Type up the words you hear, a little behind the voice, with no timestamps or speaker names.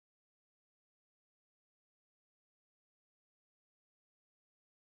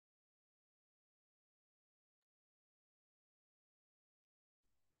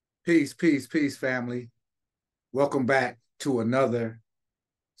Peace, peace, peace, family. Welcome back to another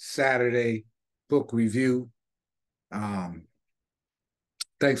Saturday book review. Um,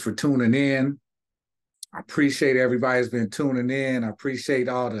 Thanks for tuning in. I appreciate everybody that's been tuning in. I appreciate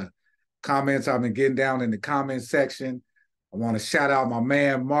all the comments I've been getting down in the comment section. I want to shout out my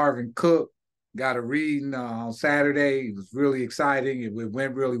man, Marvin Cook. Got a reading on Saturday. It was really exciting. It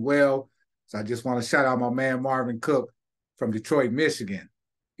went really well. So I just want to shout out my man, Marvin Cook from Detroit, Michigan.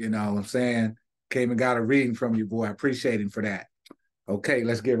 You know what I'm saying? Came and got a reading from you, boy. I appreciate him for that. Okay,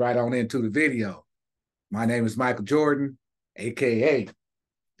 let's get right on into the video. My name is Michael Jordan, aka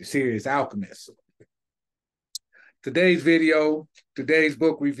the Sirius Alchemist. Today's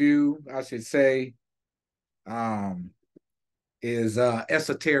book review, I should say, is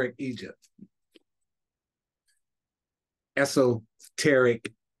Esoteric Egypt.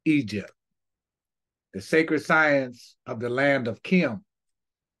 Esoteric Egypt, the sacred science of the land of KHEM.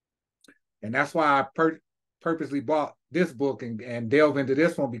 And that's why I purposely bought this book and delve into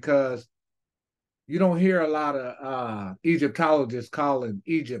this one, because you don't hear a lot of Egyptologists calling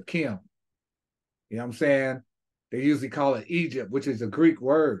Egypt KHEM. You know what I'm saying? They usually call it Egypt, which is a Greek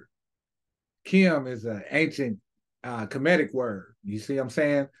word. KHEM is an ancient Kemetic word. You see what I'm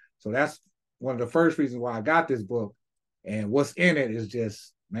saying? So that's one of the first reasons why I got this book. And what's in it is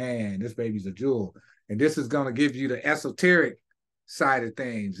just, man, this baby's a jewel. And this is going to give you the esoteric side of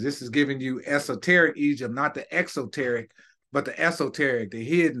things. This is giving you esoteric Egypt, not the exoteric, but the esoteric, the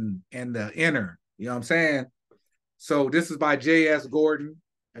hidden and the inner. You know what I'm saying? So this is by J.S. Gordon,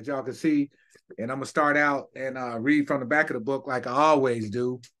 as y'all can see. And I'm going to start out and read from the back of the book like I always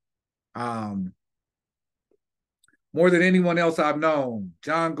do. More than anyone else I've known,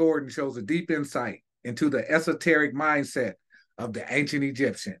 John Gordon shows a deep insight into the esoteric mindset of the ancient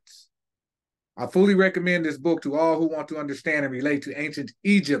Egyptians. I fully recommend this book to all who want to understand and relate to ancient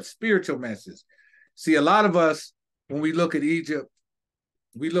Egypt's spiritual message. See, a lot of us, when we look at Egypt,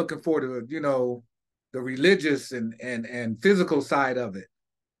 we're looking for the religious and physical side of it.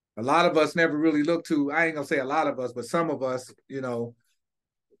 A lot of us never really look to, I ain't gonna say a lot of us, but some of us,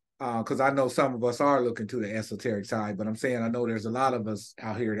 because I know some of us are looking to the esoteric side, but I'm saying I know there's a lot of us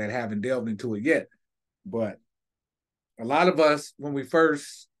out here that haven't delved into it yet. But a lot of us, when we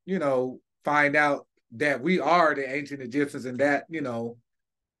first, find out that we are the ancient Egyptians and that, the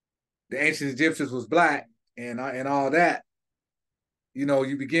ancient Egyptians was black and all that,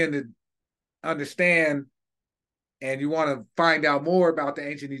 you begin to understand and you want to find out more about the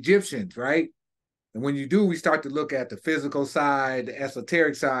ancient Egyptians, right? And when you do, we start to look at the physical side, the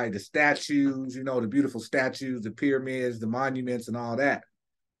esoteric side, the statues, the beautiful statues, the pyramids, the monuments and all that,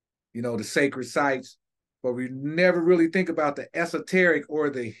 the sacred sites. But we never really think about the esoteric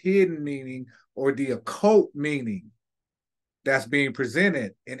or the hidden meaning or the occult meaning that's being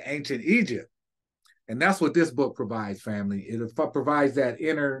presented in ancient Egypt. And that's what this book provides, family. It provides that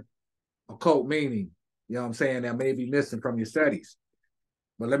inner occult meaning, you know what I'm saying, that may be missing from your studies.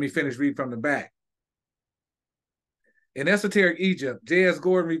 But let me finish reading from the back. In Esoteric Egypt, J.S.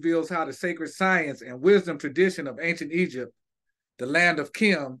 Gordon reveals how the sacred science and wisdom tradition of ancient Egypt, the land of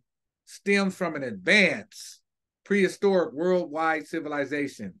KHEM, stems from an advanced prehistoric worldwide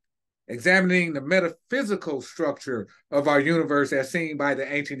civilization, examining the metaphysical structure of our universe as seen by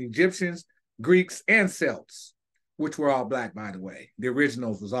the ancient Egyptians, Greeks, and Celts, which were all black, by the way. The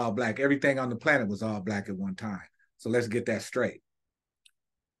originals was all black. Everything on the planet was all black at one time. So let's get that straight.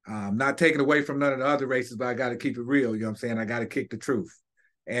 Not taking away from none of the other races, but I got to keep it real. You know what I'm saying? I got to kick the truth.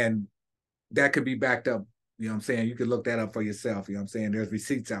 And that could be backed up. You know what I'm saying? You can look that up for yourself. You know what I'm saying? There's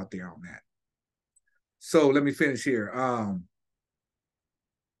receipts out there on that. So let me finish here.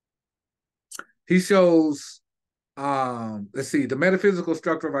 He shows, let's see, the metaphysical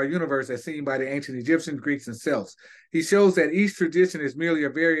structure of our universe as seen by the ancient Egyptians, Greeks, and Celts. He shows that each tradition is merely a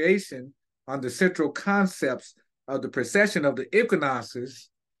variation on the central concepts of the precession of the equinoxes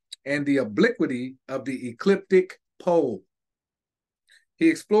and the obliquity of the ecliptic pole. He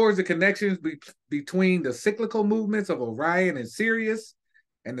explores the connections between the cyclical movements of Orion and Sirius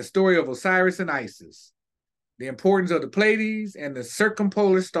and the story of Osiris and Isis, the importance of the Pleiades and the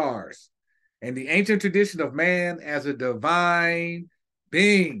circumpolar stars, and the ancient tradition of man as a divine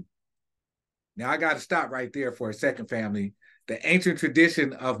being. Now, I got to stop right there for a second, family. The ancient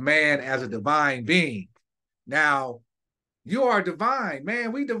tradition of man as a divine being. Now, you are divine,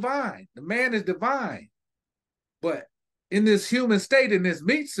 man. We divine. The man is divine. But in this human state, in this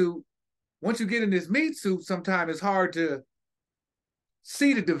meat suit, once you get in this meat suit, sometimes it's hard to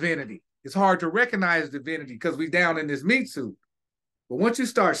see the divinity. It's hard to recognize divinity because we down in this meat suit. But once you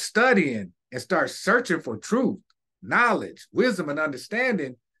start studying and start searching for truth, knowledge, wisdom, and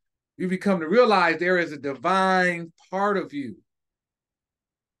understanding, You become to realize there is a divine part of you.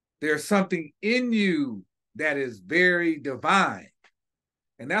 There's something in you that is very divine.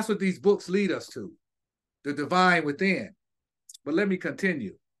 And that's what these books lead us to, the divine within. But let me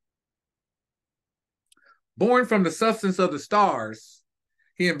continue. Born from the substance of the stars,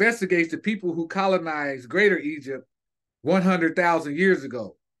 he investigates the people who colonized Greater Egypt 100,000 years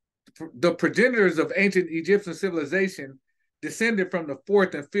ago. The progenitors of ancient Egyptian civilization descended from the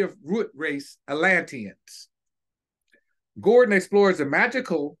fourth and fifth root race Atlanteans. Gordon explores the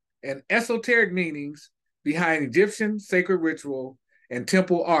magical and esoteric meanings behind Egyptian sacred ritual and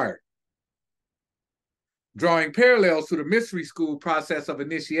temple art, drawing parallels to the mystery school process of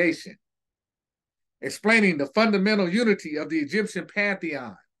initiation, explaining the fundamental unity of the Egyptian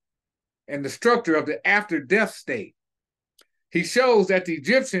pantheon and the structure of the after-death state. He shows that the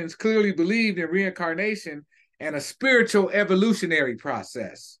Egyptians clearly believed in reincarnation and a spiritual evolutionary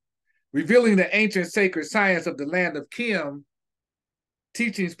process, revealing the ancient sacred science of the land of KHEM,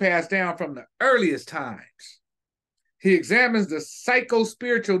 teachings passed down from the earliest times. He examines the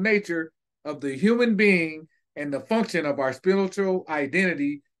psycho-spiritual nature of the human being and the function of our spiritual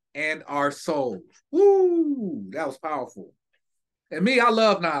identity and our souls. Woo! That was powerful. And me, I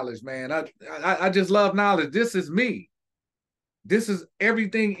love knowledge, man. I just love knowledge. This is me. This is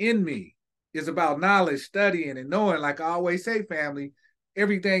everything in me. It's about knowledge, studying, and knowing. Like I always say, family,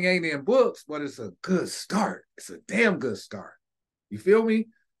 everything ain't in books, but it's a good start. It's a damn good start. You feel me?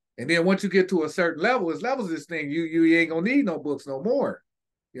 And then once you get to a certain level, it's levels of this thing, you ain't gonna need no books no more.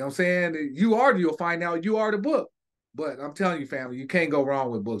 You know what I'm saying? You'll find out you are the book. But I'm telling you, family, you can't go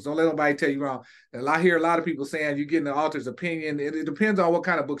wrong with books. Don't let nobody tell you wrong. And I hear a lot of people saying you're getting the author's opinion. It depends on what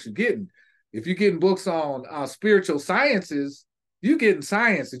kind of books you're getting. If you're getting books on spiritual sciences, you're getting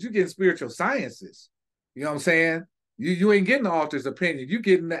sciences. You're getting spiritual sciences. You know what I'm saying? You ain't getting the author's opinion. You're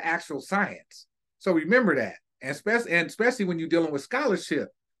getting the actual science. So remember that. And especially when you're dealing with scholarship.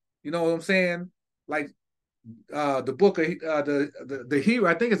 You know what I'm saying? Like the book of the hero,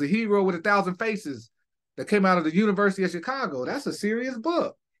 I think it's A Hero with 1,000 Faces, that came out of the University of Chicago. That's a serious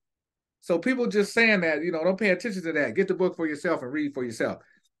book. So people just saying that, don't pay attention to that. Get the book for yourself and read for yourself.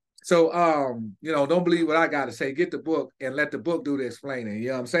 So, don't believe what I got to say. Get the book and let the book do the explaining. You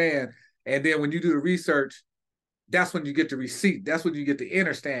know what I'm saying? And then when you do the research, that's when you get the receipt. That's when you get the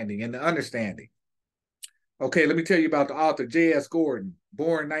understanding and the understanding. Okay, let me tell you about the author, J.S. Gordon,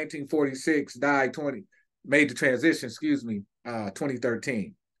 born 1946, made the transition,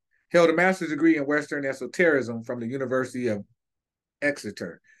 2013. Held a master's degree in Western esotericism from the University of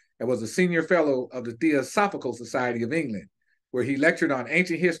Exeter and was a senior fellow of the Theosophical Society of England, where he lectured on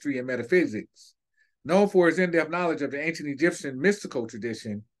ancient history and metaphysics. Known for his in-depth knowledge of the ancient Egyptian mystical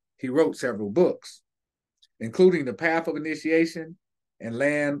tradition, he wrote several books, including The Path of Initiation and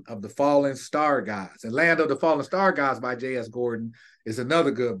Land of the Fallen Star Gods. And Land of the Fallen Star Gods by J.S. Gordon is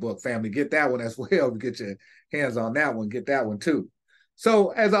another good book, family. Get that one as well. Get your hands on that one. Get that one too.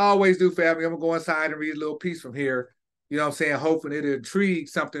 So as I always do, family, I'm going to go inside and read a little piece from here. You know what I'm saying? Hoping it'll intrigue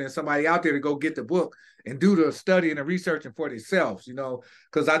something and somebody out there to go get the book and do the studying and researching for themselves,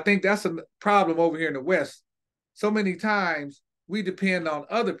 because I think that's a problem over here in the West. So many times we depend on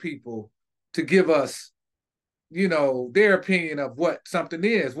other people to give us, their opinion of what something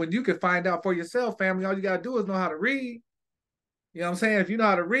is. When you can find out for yourself, family, all you got to do is know how to read. You know what I'm saying? If you know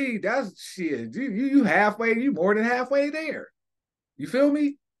how to read, that's shit. You halfway, you more than halfway there. You feel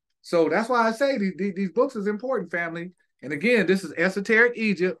me? So that's why I say these books is important, family. And again, this is Esoteric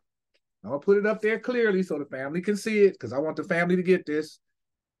Egypt. I'm going to put it up there clearly so the family can see it, because I want the family to get this.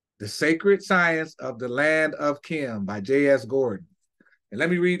 The Sacred Science of the Land of KHEM by J.S. Gordon. And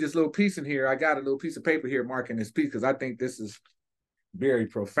let me read this little piece in here. I got a little piece of paper here marking this piece because I think this is very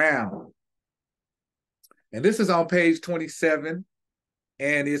profound. And this is on page 27.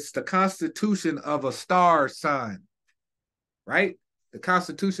 And it's the Constitution of a Star Sign. Right? The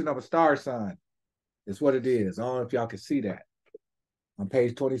Constitution of a Star Sign is what it is. I don't know if y'all can see that. On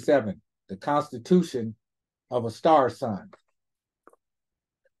page 27, the Constitution of a Star Sign.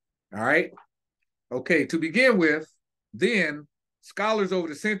 All right? Okay, to begin with, then, scholars over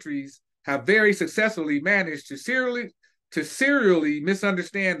the centuries have very successfully managed to serially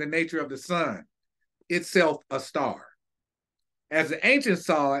misunderstand the nature of the sun, itself a star. As the ancients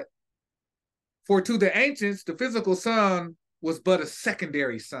saw it, for to the ancients, the physical sun was but a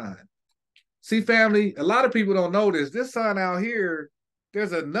secondary sun. See, family, a lot of people don't know this. This sun out here,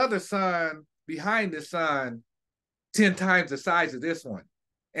 there's another sun behind the sun 10 times the size of this one.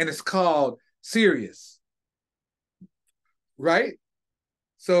 And it's called Sirius. Right?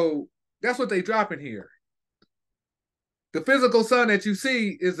 So that's what they drop in here. The physical sun that you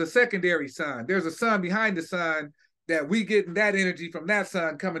see is a secondary sun. There's a sun behind the sun that we get that energy from that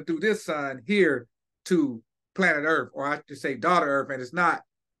sun coming through this sun here to planet Earth, or I should say daughter Earth, and it's not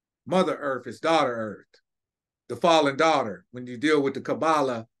Mother Earth, it's daughter Earth, the fallen daughter. When you deal with the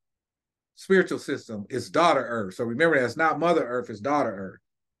Kabbalah spiritual system, it's daughter Earth. So remember, that's not Mother Earth, it's daughter Earth.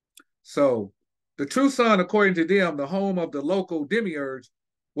 So the true sun, according to them, the home of the local demiurge,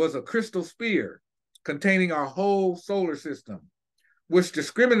 was a crystal sphere containing our whole solar system, which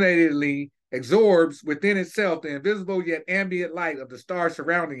discriminatedly absorbs within itself the invisible yet ambient light of the stars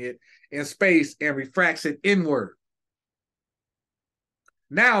surrounding it in space and refracts it inward.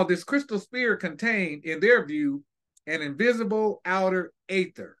 Now, this crystal sphere contained, in their view, an invisible outer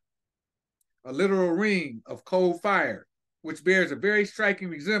aether, a literal ring of cold fire, which bears a very striking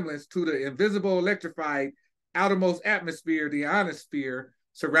resemblance to the invisible electrified outermost atmosphere, the ionosphere,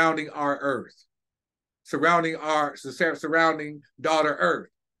 surrounding our Earth, surrounding daughter Earth,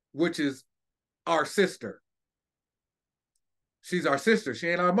 which is our sister. She's our sister. She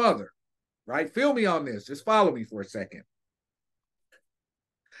ain't our mother, right? Feel me on this. Just follow me for a second.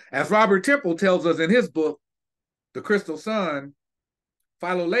 As Robert Temple tells us in his book, The Crystal Sun,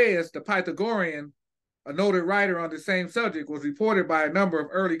 Philolaus, the Pythagorean, a noted writer on the same subject, was reported by a number of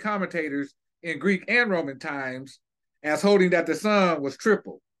early commentators in Greek and Roman times as holding that the sun was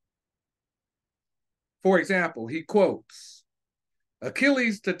triple. For example, he quotes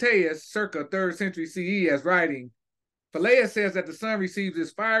Achilles Tatius, circa 3rd century CE, as writing, Philolaus says that the sun receives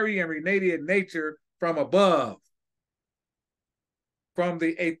its fiery and radiant nature from above, from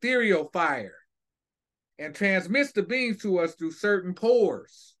the ethereal fire, and transmits the beams to us through certain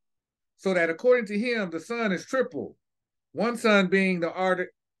pores, so that according to him, the sun is triple, one sun being the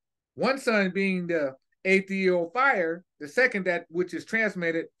ethereal fire, the second that which is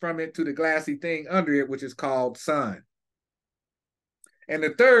transmitted from it to the glassy thing under it, which is called sun, and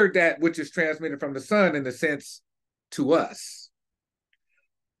the third that which is transmitted from the sun in the sense to us.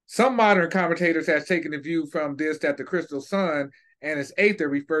 Some modern commentators have taken the view from this that the crystal sun and its aether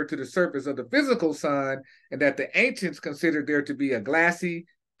refer to the surface of the physical sun, and that the ancients considered there to be a glassy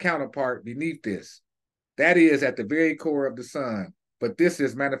counterpart beneath this. That is at the very core of the sun, but this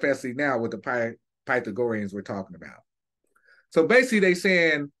is manifestly now what the Pythagoreans were talking about. So basically they're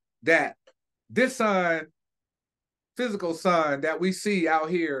saying that this sun, physical sun that we see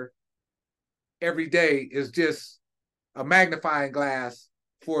out here every day, is just a magnifying glass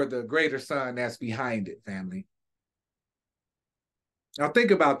for the greater sun that's behind it, family. Now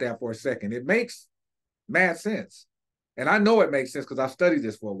think about that for a second. It makes mad sense. And I know it makes sense because I've studied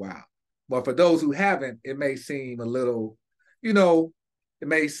this for a while. But for those who haven't, it may seem a little, it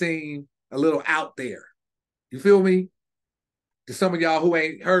may seem a little out there. You feel me? To some of y'all who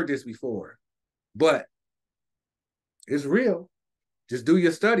ain't heard this before. But it's real. Just do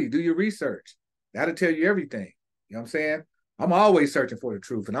your study, do your research. That'll tell you everything. You know what I'm saying? I'm always searching for the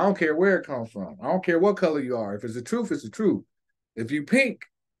truth, and I don't care where it comes from. I don't care what color you are. If it's the truth, it's the truth. If you pink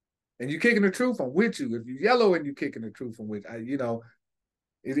and you kicking the truth, I'm with you. If you yellow and you kicking the truth, I'm with you.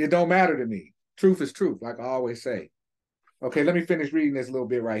 It don't matter to me. Truth is truth, like I always say. Okay, let me finish reading this little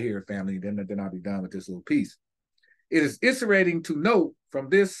bit right here, family. Then I'll be done with this little piece. It is iterating to note from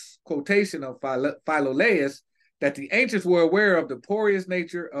this quotation of Philolaus that the ancients were aware of the porous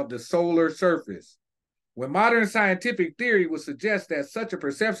nature of the solar surface, when modern scientific theory would suggest that such a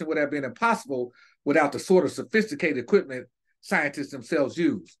perception would have been impossible without the sort of sophisticated equipment scientists themselves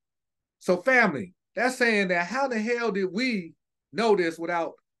use. So family, that's saying that how the hell did we know this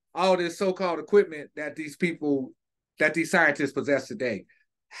without all this so-called equipment that these scientists possess today?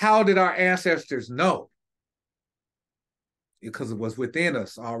 How did our ancestors know? Because it was within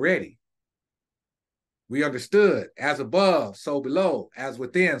us already. We understood as above, so below, as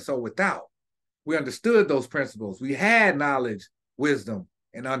within, so without. We understood those principles. We had knowledge, wisdom,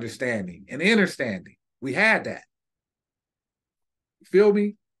 and understanding, and understanding. We had that. You feel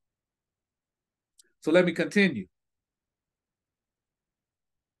me? So let me continue.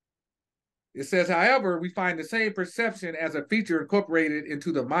 It says, however, we find the same perception as a feature incorporated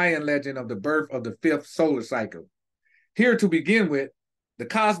into the Mayan legend of the birth of the 5th solar cycle. Here, to begin with, the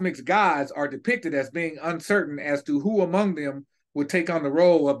cosmic gods are depicted as being uncertain as to who among them would take on the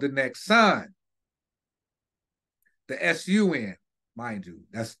role of the next sun. The S-U-N, mind you,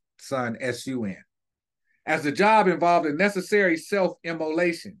 that's sun S-U-N. As the job involved a necessary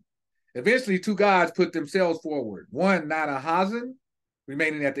self-immolation. Eventually, 2 gods put themselves forward. One, Nana-Hazan,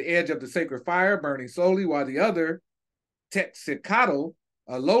 remaining at the edge of the sacred fire, burning slowly, while the other, Tetzicatl,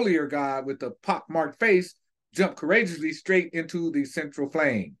 a lowlier god with a pockmarked face, jumped courageously straight into the central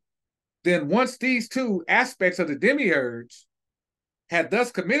flame. Then once these two aspects of the demiurge had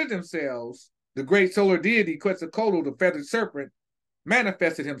thus committed themselves, the great solar deity Quetzalcoatl, the feathered serpent,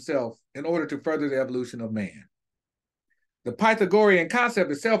 manifested himself in order to further the evolution of man. The Pythagorean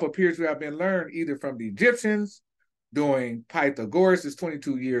concept itself appears to have been learned either from the Egyptians during Pythagoras'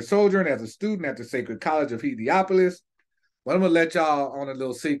 22-year sojourn as a student at the Sacred College of Heliopolis. But I'm going to let y'all on a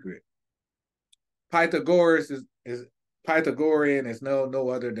little secret. Pythagoras is Pythagorean is no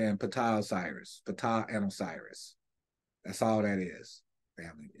other than Ptah Osiris, Ptah and Osiris. That's all that is,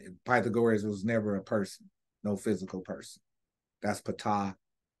 family. Pythagoras was never a person, no physical person. That's Ptah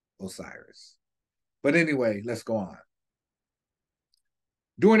Osiris. But anyway, let's go on.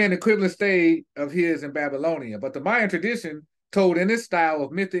 During an equivalent stay of his in Babylonia, but the Mayan tradition told in this style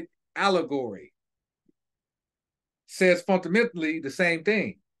of mythic allegory says fundamentally the same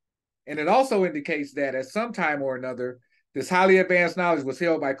thing. And it also indicates that at some time or another, this highly advanced knowledge was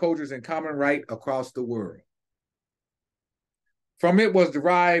held by cultures in common right across the world. From it was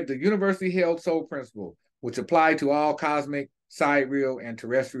derived the universally held soul principle, which applied to all cosmic, sidereal, and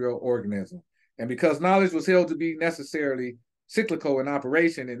terrestrial organisms. And because knowledge was held to be necessarily cyclical in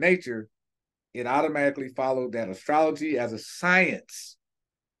operation in nature, it automatically followed that astrology as a science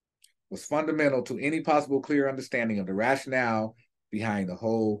was fundamental to any possible clear understanding of the rationale behind the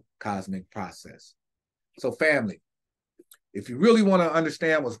whole cosmic process. So family, if you really want to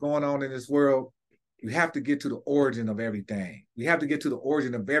understand what's going on in this world, you have to get to the origin of everything. You have to get to the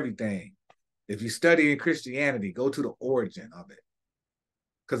origin of everything. If you study in Christianity, go to the origin of it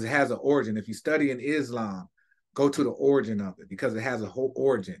because it has an origin. If you study in Islam, go to the origin of it because it has a whole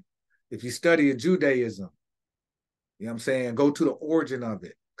origin. If you study in Judaism, you know what I'm saying, go to the origin of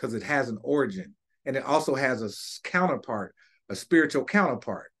it because it has an origin. And it also has a counterpart, a spiritual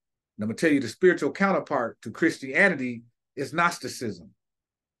counterpart. And I'm going to tell you the spiritual counterpart to Christianity is Gnosticism.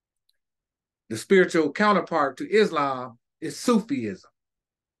 The spiritual counterpart to Islam is Sufism.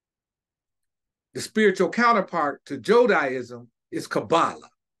 The spiritual counterpart to Judaism is Kabbalah.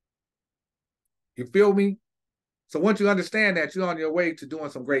 You feel me? So once you understand that, you're on your way to doing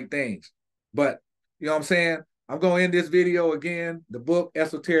some great things. But, you know what I'm saying? I'm going to end this video again. The book,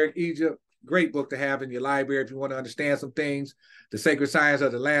 Esoteric Egypt, great book to have in your library if you want to understand some things. The Sacred Science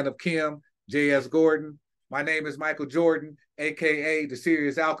of the Land of KHEM, J.S. Gordon. My name is Michael Jordan, a.k.a. the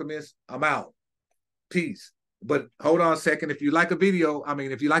Sirius Alchemist. I'm out. Peace. But hold on a second. If you like a video,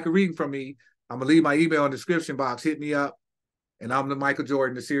 if you like a reading from me, I'm going to leave my email in the description box. Hit me up. And I'm the Michael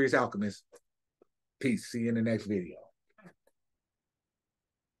Jordan, the Sirius Alchemist. Peace. See you in the next video.